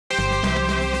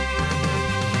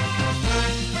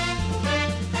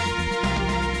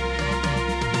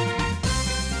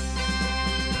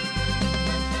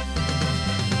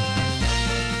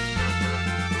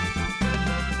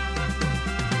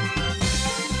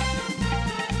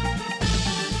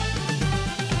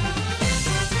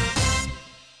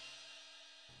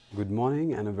Good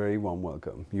morning and a very warm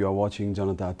welcome. You are watching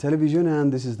Janata Television and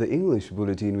this is the English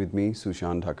Bulletin with me,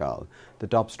 Sushant Dhakal. The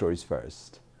top stories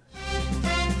first.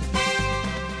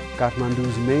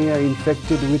 Kathmandu's mayor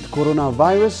infected with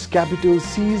coronavirus. Capital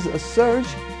sees a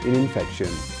surge in infection.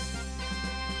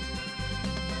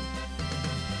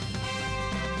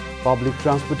 Public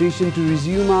transportation to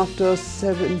resume after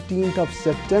 17th of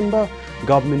September.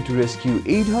 Government to rescue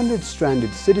 800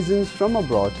 stranded citizens from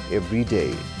abroad every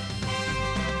day.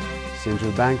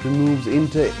 Central Bank removes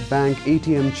interbank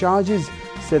ATM charges,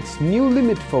 sets new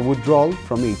limit for withdrawal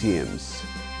from ATMs.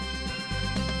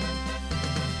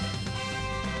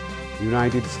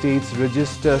 United States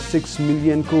register 6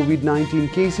 million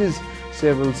COVID-19 cases,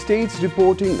 several states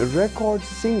reporting record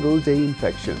single-day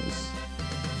infections.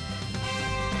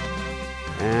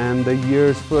 And the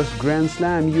year's first Grand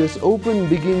Slam US Open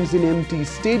begins in empty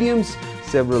stadiums.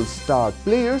 Several star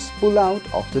players pull out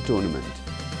of the tournament.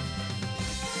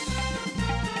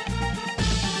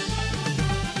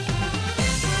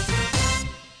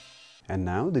 And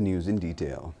now the news in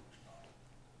detail.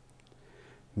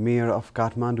 Mayor of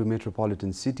Kathmandu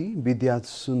Metropolitan City, Vidya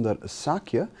Sundar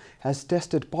Sakya, has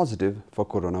tested positive for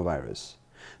coronavirus.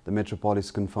 The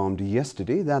metropolis confirmed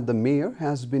yesterday that the mayor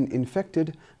has been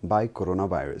infected by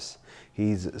coronavirus.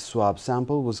 His swab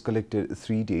sample was collected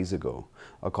 3 days ago.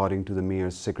 According to the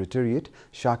mayor's secretariat,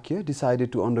 Sakya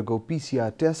decided to undergo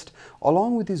PCR test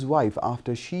along with his wife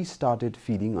after she started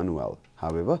feeling unwell.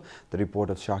 However, the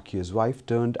report of Sakya's wife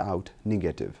turned out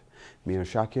negative. Mayor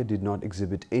Sakya did not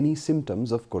exhibit any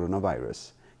symptoms of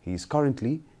coronavirus. He is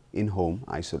currently in home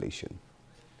isolation.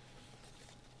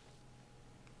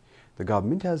 The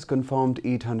government has confirmed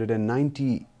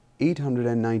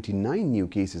 899 new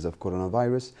cases of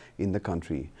coronavirus in the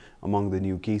country. Among the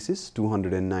new cases,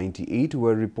 298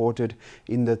 were reported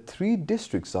in the 3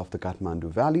 districts of the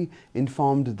Kathmandu Valley,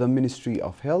 informed the Ministry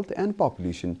of Health and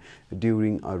Population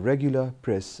during a regular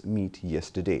press meet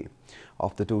yesterday.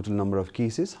 Of the total number of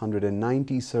cases,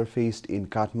 190 surfaced in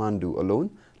Kathmandu alone.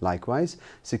 Likewise,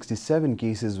 67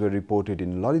 cases were reported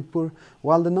in Lalitpur,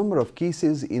 while the number of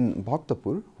cases in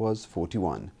Bhaktapur was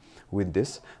 41. With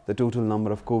this, the total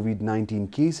number of COVID-19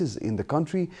 cases in the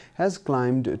country has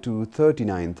climbed to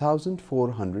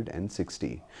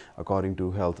 39,460. According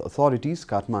to health authorities,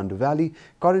 Kathmandu Valley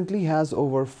currently has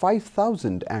over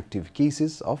 5,000 active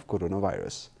cases of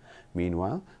coronavirus.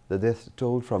 Meanwhile, the death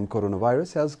toll from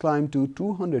coronavirus has climbed to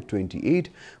 228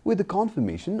 with the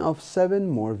confirmation of 7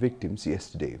 more victims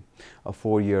yesterday. A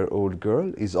 4-year-old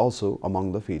girl is also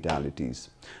among the fatalities.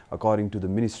 According to the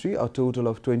ministry, a total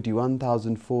of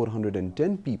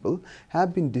 21,410 people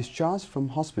have been discharged from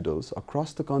hospitals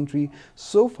across the country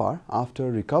so far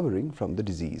after recovering from the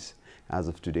disease. As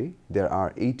of today, there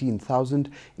are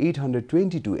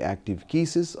 18,822 active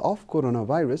cases of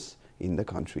coronavirus in the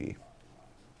country.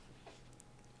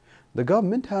 The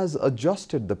government has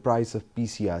adjusted the price of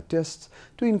PCR tests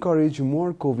to encourage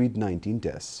more COVID-19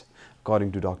 tests.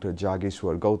 According to Dr.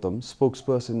 Jageshwar Gautam,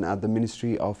 spokesperson at the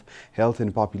Ministry of Health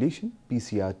and Population,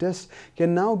 PCR tests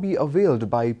can now be availed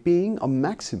by paying a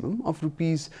maximum of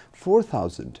Rs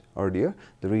 4,000. Earlier,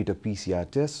 the rate of PCR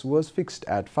tests was fixed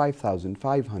at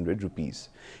 5,500 rupees.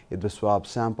 If the swab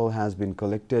sample has been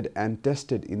collected and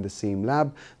tested in the same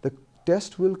lab, the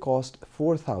test will cost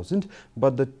 4,000,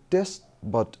 but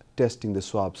testing the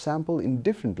swab sample in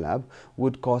different lab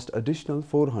would cost additional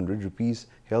 400 rupees,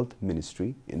 Health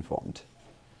Ministry informed.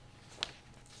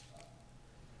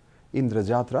 Indra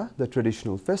Jatra, the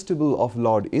traditional festival of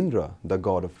Lord Indra, the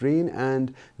god of rain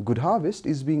and good harvest,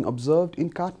 is being observed in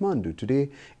Kathmandu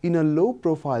today in a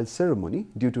low-profile ceremony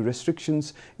due to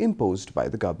restrictions imposed by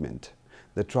the government.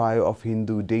 The trio of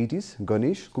Hindu deities,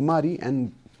 Ganesh, Kumari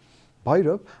and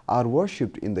Bhadra, are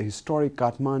worshipped in the historic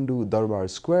Kathmandu Darbar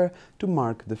Square to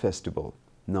mark the festival.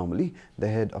 Normally, the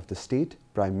head of the state,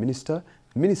 Prime Minister,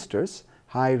 ministers,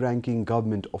 high-ranking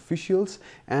government officials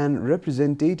and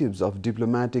representatives of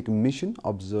diplomatic mission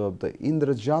observe the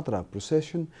Indra Jatra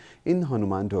procession in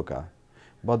Hanuman Dhoka.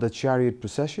 But the chariot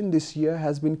procession this year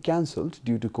has been cancelled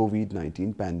due to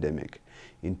COVID-19 pandemic.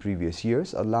 In previous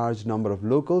years, a large number of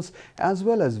locals as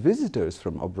well as visitors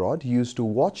from abroad used to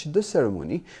watch the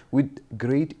ceremony with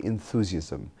great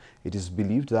enthusiasm. It is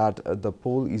believed that the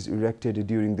pole is erected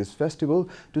during this festival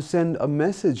to send a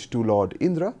message to Lord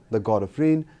Indra, the god of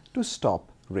rain, to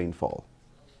stop rainfall.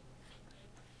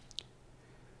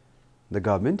 The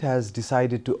government has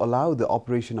decided to allow the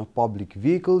operation of public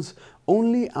vehicles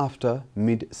only after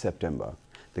mid-September.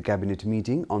 The cabinet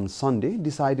meeting on Sunday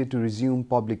decided to resume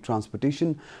public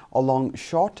transportation along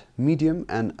short, medium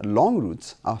and long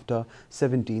routes after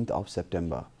 17th of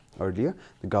September. Earlier,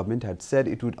 the government had said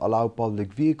it would allow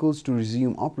public vehicles to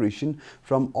resume operation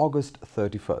from August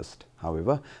 31st.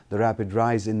 However, the rapid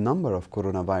rise in number of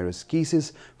coronavirus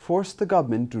cases forced the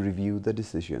government to review the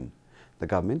decision. The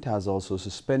government has also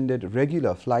suspended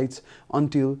regular flights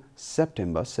until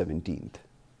September 17th.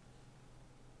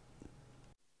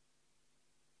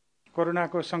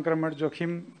 कोरोनाको संक्रमण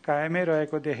जोखिम कायमै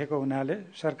रहेको देखेको हुनाले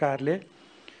सरकारले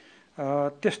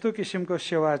त्यस्तो किसिमको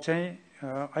सेवा चाहिँ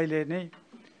अहिले नै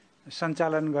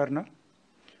सञ्चालन गर्न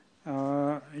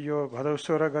यो भदौ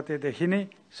 16 गतेदेखि नै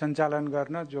सञ्चालन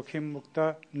गर्न जोखिम मुक्त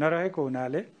नरहेको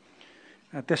हुनाले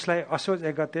त्यसलाई असोज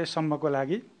 1 गतेसम्मको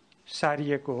लागि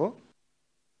सारिएको हो।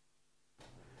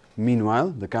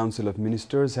 Meanwhile, the Council of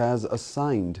Ministers has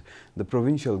assigned the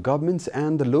provincial governments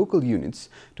and the local units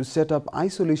to set up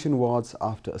isolation wards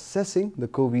after assessing the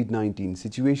COVID-19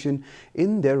 situation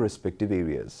in their respective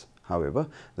areas. However,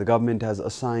 the government has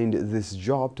assigned this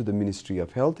job to the Ministry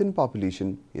of Health and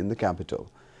Population in the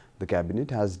capital. The cabinet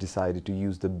has decided to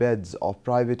use the beds of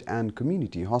private and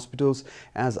community hospitals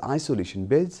as isolation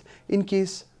beds in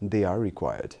case they are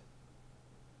required.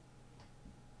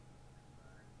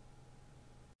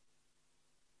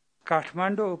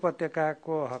 Kathmandu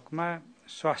उपत्यकाको हकमा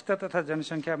स्वास्थ्य तथा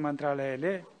जनसङ्ख्या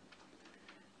मन्त्रालयले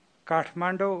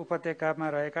काठमाडौँ उपत्यकामा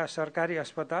रहेका सरकारी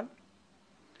अस्पताल,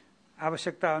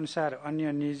 आवश्यकता अनुसार अन्य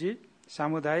निजी,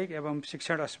 सामुदायिक एवं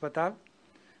शिक्षण अस्पताल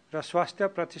र स्वास्थ्य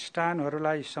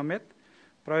प्रतिष्ठानहरूलाई समेत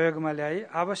प्रयोगमा ल्याई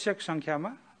आवश्यक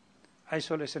सङ्ख्यामा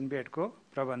आइसोलेसन बेडको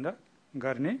प्रबन्ध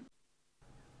गर्ने।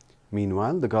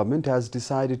 Meanwhile, the government has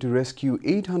decided to rescue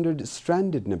 800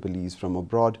 stranded Nepalese from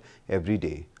abroad every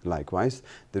day. Likewise,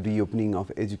 the reopening of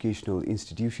educational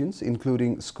institutions,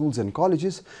 including schools and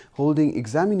colleges, holding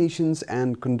examinations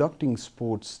and conducting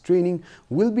sports training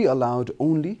will be allowed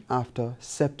only after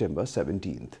September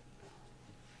 17th.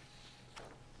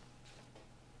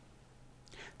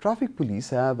 Traffic police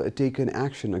have taken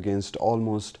action against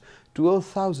almost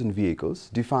 12,000 vehicles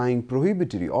defying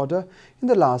prohibitory order in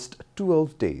the last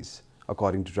 12 days.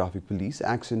 According to traffic police,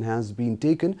 action has been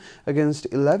taken against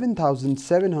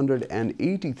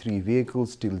 11,783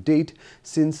 vehicles till date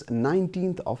since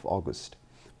 19th of August.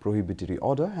 Prohibitory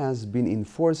order has been in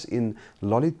force in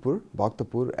Lalitpur,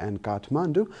 Bhaktapur and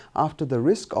Kathmandu after the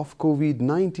risk of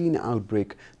COVID-19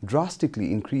 outbreak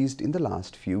drastically increased in the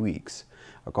last few weeks.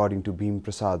 According to Bhim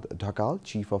Prasad Dhakal,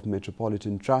 Chief of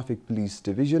Metropolitan Traffic Police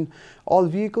Division, all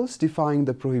vehicles defying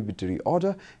the prohibitory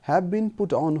order have been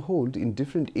put on hold in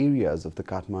different areas of the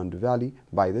Kathmandu Valley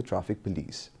by the traffic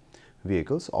police.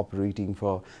 Vehicles operating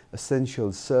for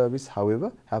essential service,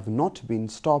 however, have not been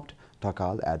stopped,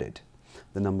 Dhakal added.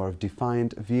 The number of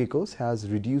defiant vehicles has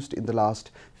reduced in the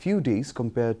last few days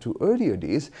compared to earlier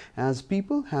days as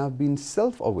people have been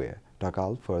self-aware,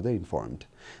 Dhakal further informed.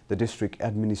 The District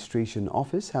Administration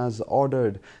Office has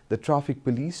ordered the traffic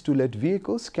police to let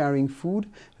vehicles carrying food,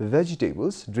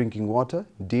 vegetables, drinking water,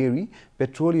 dairy,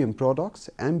 petroleum products,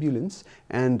 ambulance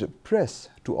and press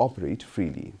to operate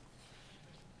freely.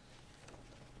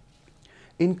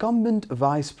 Incumbent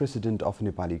Vice President of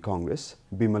Nepali Congress,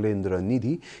 Bimalendra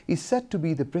Nidhi, is set to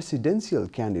be the presidential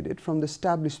candidate from the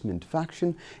establishment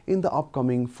faction in the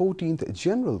upcoming 14th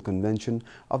General Convention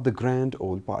of the Grand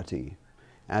Old Party.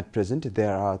 At present,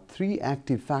 there are 3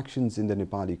 active factions in the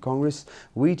Nepali Congress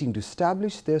waiting to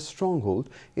establish their stronghold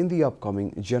in the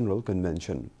upcoming General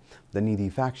Convention. The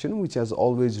Nidhi faction, which has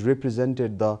always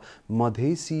represented the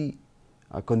Madhesi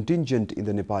contingent in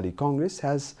the Nepali Congress,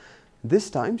 has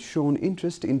this time shown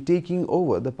interest in taking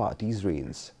over the party's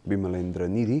reins. Bimalendra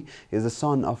Nidhi is the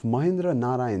son of Mahendra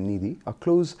Narayan Nidhi, a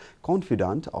close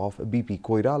confidant of BP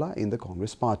Koirala in the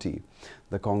Congress party.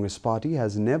 The Congress party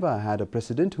has never had a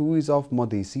president who is of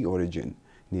Madhesi origin.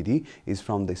 Nidhi is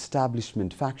from the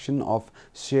establishment faction of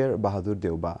Sher Bahadur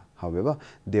Deuba. However,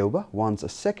 Deuba wants a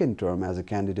second term as a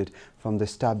candidate from the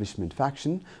establishment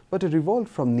faction, but a revolt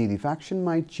from Nidhi faction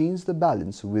might change the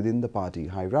balance within the party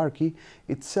hierarchy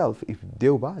itself if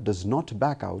Deuba does not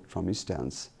back out from his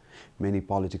stance. Many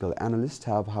political analysts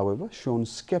have, however, shown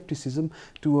skepticism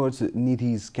towards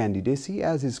Nidhi's candidacy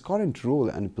as his current role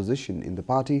and position in the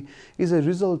party is a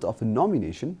result of a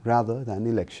nomination rather than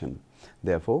election.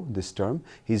 Therefore, this term,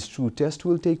 his true test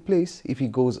will take place if he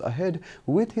goes ahead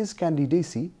with his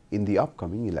candidacy in the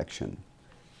upcoming election.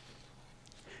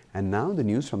 And now the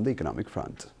news from the economic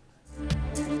front.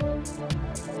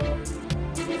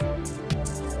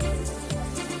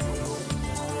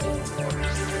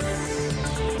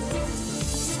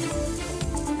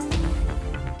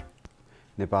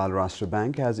 Nepal Rashtra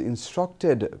Bank has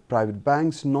instructed private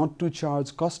banks not to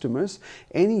charge customers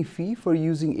any fee for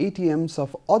using ATMs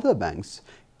of other banks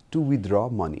to withdraw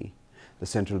money. The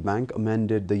central bank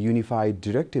amended the Unified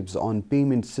Directives on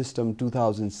Payment System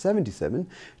 2077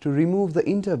 to remove the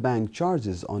interbank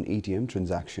charges on ATM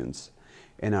transactions.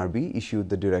 NRB issued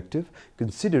the directive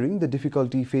considering the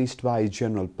difficulty faced by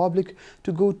general public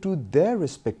to go to their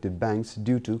respective banks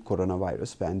due to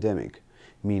coronavirus pandemic.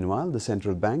 Meanwhile, the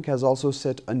central bank has also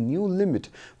set a new limit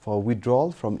for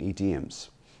withdrawal from ATMs.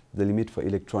 The limit for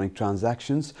electronic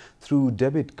transactions through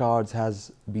debit cards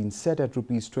has been set at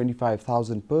Rs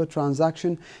 25,000 per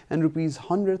transaction and Rs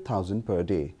 100,000 per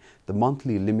day. The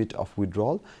monthly limit of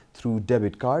withdrawal through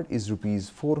debit card is Rs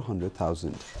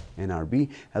 400,000. NRB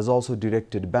has also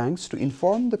directed banks to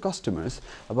inform the customers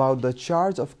about the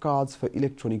charge of cards for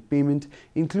electronic payment,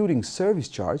 including service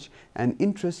charge and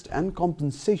interest and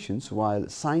compensations while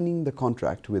signing the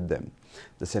contract with them.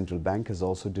 The central bank has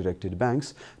also directed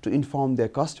banks to inform their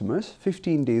customers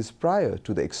 15 days prior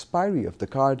to the expiry of the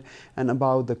card and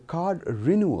about the card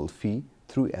renewal fee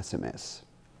through SMS.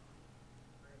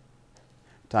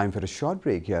 Time for a short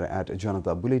break here at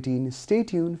Janata Bulletin. Stay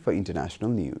tuned for international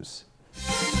news.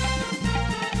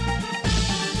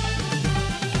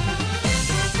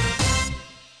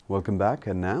 Welcome back,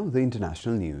 and now the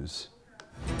international news.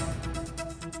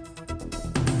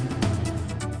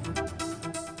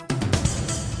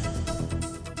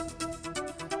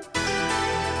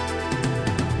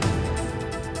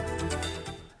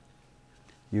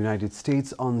 United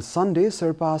States on Sunday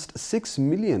surpassed 6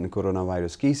 million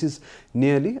coronavirus cases,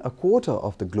 nearly a quarter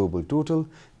of the global total,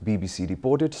 BBC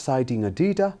reported, citing a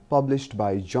data published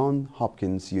by Johns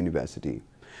Hopkins University.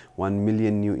 1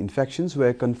 million new infections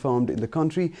were confirmed in the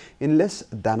country in less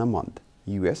than a month.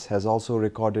 US has also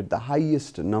recorded the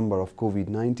highest number of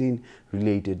COVID-19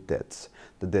 related deaths.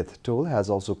 The death toll has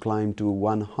also climbed to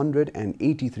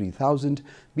 183,000,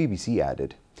 BBC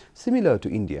added. Similar to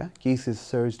India, cases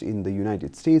surged in the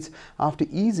United States after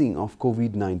easing of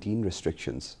COVID-19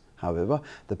 restrictions. However,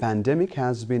 the pandemic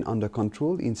has been under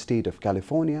control in state of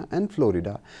California and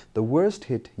Florida, the worst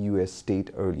hit US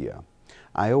state earlier.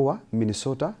 Iowa,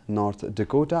 Minnesota, North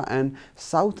Dakota and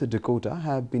South Dakota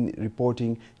have been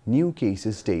reporting new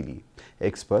cases daily.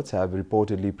 Experts have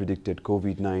reportedly predicted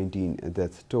COVID-19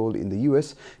 death toll in the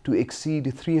US to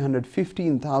exceed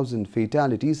 315,000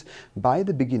 fatalities by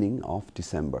the beginning of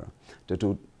December.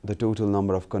 The total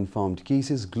number of confirmed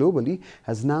cases globally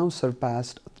has now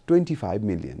surpassed 25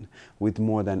 million, with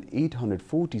more than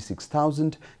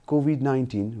 846,000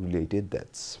 COVID-19 related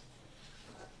deaths.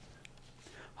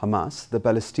 Hamas, the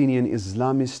Palestinian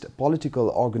Islamist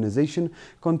political organization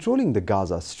controlling the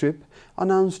Gaza Strip,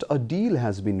 announced a deal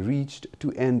has been reached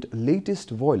to end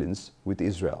latest violence with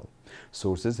Israel.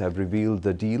 Sources have revealed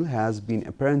the deal has been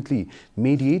apparently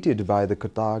mediated by the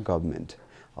Qatar government.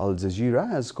 Al Jazeera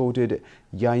has quoted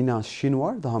Yahya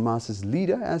Sinwar, the Hamas's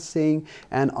leader, as saying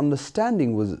an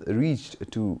understanding was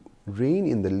reached to rein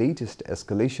in the latest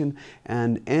escalation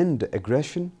and end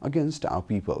aggression against our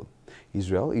people.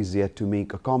 Israel is yet to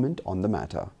make a comment on the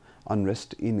matter.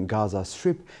 Unrest in Gaza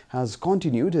Strip has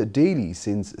continued daily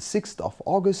since 6th of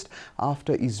August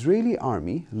after Israeli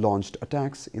army launched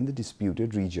attacks in the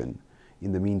disputed region.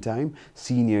 In the meantime,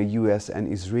 senior US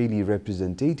and Israeli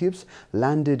representatives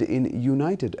landed in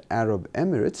United Arab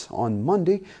Emirates on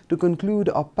Monday to conclude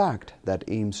a pact that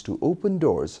aims to open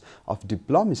doors of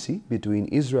diplomacy between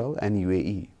Israel and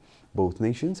UAE. Both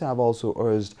nations have also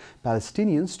urged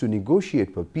Palestinians to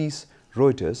negotiate for peace,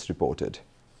 Reuters reported.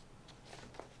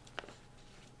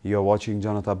 You are watching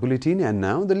Janata Bulletin, and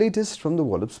now the latest from the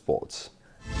world of sports.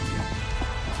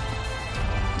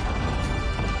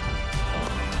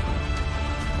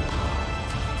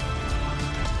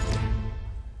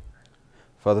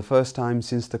 For the first time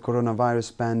since the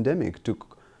coronavirus pandemic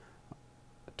took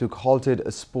halted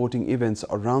sporting events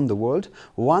around the world,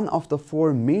 one of the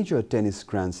 4 major tennis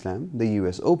Grand Slam, the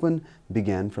US Open,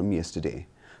 began from yesterday.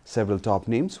 Several top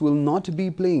names will not be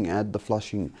playing at the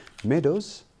Flushing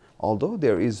Meadows, although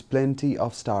there is plenty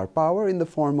of star power in the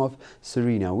form of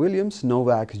Serena Williams,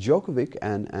 Novak Djokovic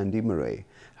and Andy Murray.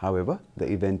 However,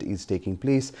 the event is taking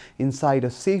place inside a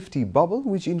safety bubble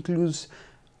which includes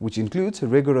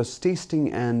rigorous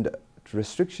testing and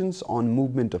restrictions on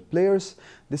movement of players,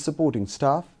 the supporting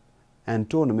staff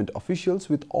and tournament officials,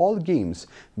 with all games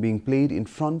being played in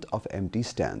front of empty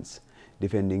stands.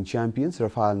 Defending champions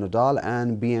Rafael Nadal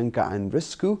and Bianca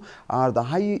Andreescu are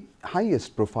the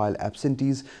highest profile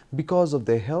absentees because of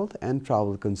their health and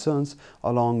travel concerns,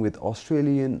 along with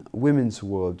Australian Women's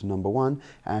World #1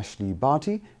 Ashley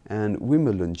Barty and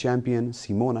Wimbledon champion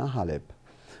Simona Halep.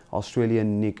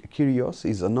 Australian Nick Kyrgios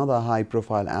is another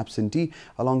high-profile absentee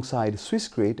alongside Swiss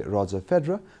great Roger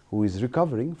Federer, who is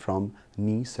recovering from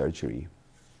knee surgery.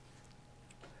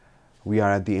 We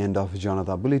are at the end of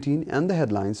Janata Bulletin and the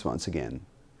headlines once again.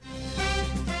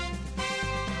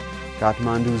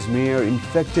 Kathmandu's mayor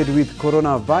infected with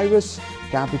coronavirus.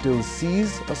 Capital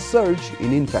sees a surge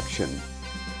in infection.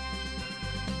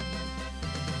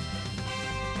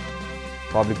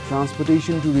 Public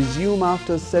transportation to resume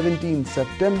after 17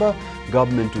 September.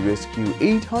 Government to rescue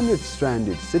 800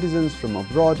 stranded citizens from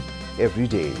abroad every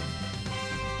day.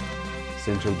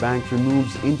 Central Bank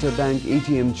removes interbank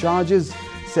ATM charges,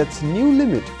 sets new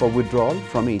limit for withdrawal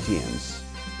from ATMs.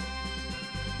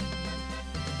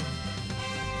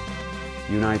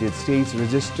 United States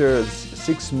registers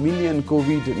 6 million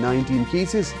COVID-19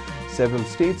 cases, several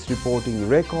states reporting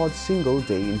record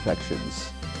single-day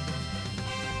infections.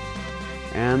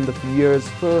 And the year's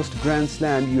first Grand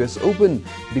Slam US Open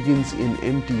begins in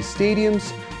empty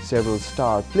stadiums. Several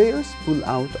star players pull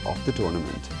out of the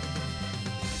tournament.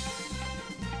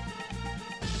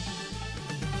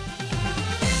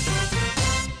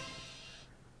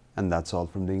 And that's all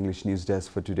from the English News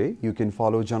Desk for today. You can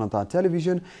follow Janata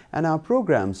Television and our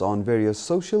programs on various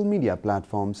social media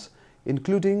platforms,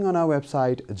 including on our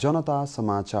website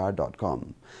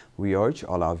janatasamachar.com. We urge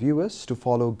all our viewers to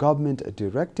follow government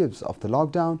directives of the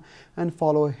lockdown and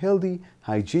follow healthy,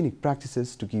 hygienic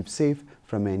practices to keep safe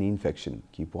from any infection.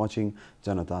 Keep watching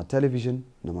Janata Television.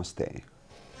 Namaste.